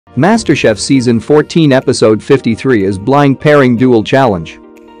MasterChef Season 14 Episode 53 is Blind Pairing Duel Challenge.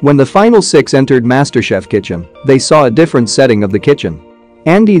 When the final 6 entered MasterChef kitchen, they saw a different setting of the kitchen.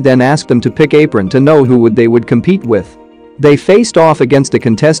 Andy then asked them to pick apron to know who they would compete with. They faced off against a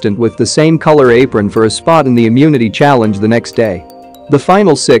contestant with the same color apron for a spot in the immunity challenge the next day. The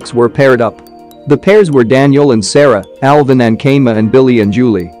final 6 were paired up. The pairs were Daniel and Sarah, Alvin and Kayma, and Billy and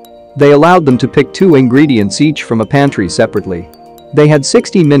Julie. They allowed them to pick 2 ingredients each from a pantry separately. They had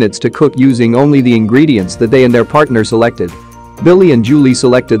 60 minutes to cook using only the ingredients that they and their partner selected. Billy and Julie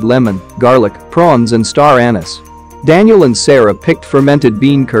selected lemon, garlic, prawns and star anise. Daniel and Sarah picked fermented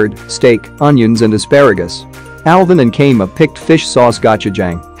bean curd, steak, onions and asparagus. Alvin and Kayma picked fish sauce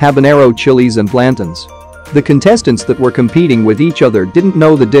gochujang, habanero chilies and plantains. The contestants that were competing with each other didn't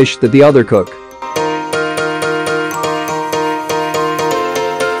know the dish that the other cooked.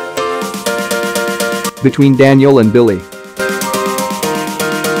 Between Daniel and Billy.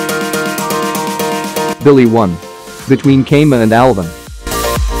 Billy won. Between Kayma and Alvin.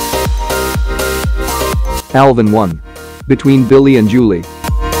 Alvin won. Between Billy and Julie.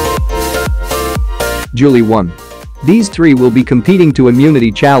 Julie won. These 3 will be competing to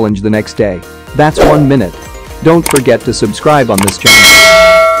immunity challenge the next day. That's 1 minute. Don't forget to subscribe on this channel.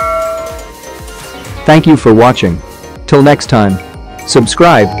 Thank you for watching. Till next time.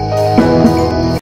 Subscribe.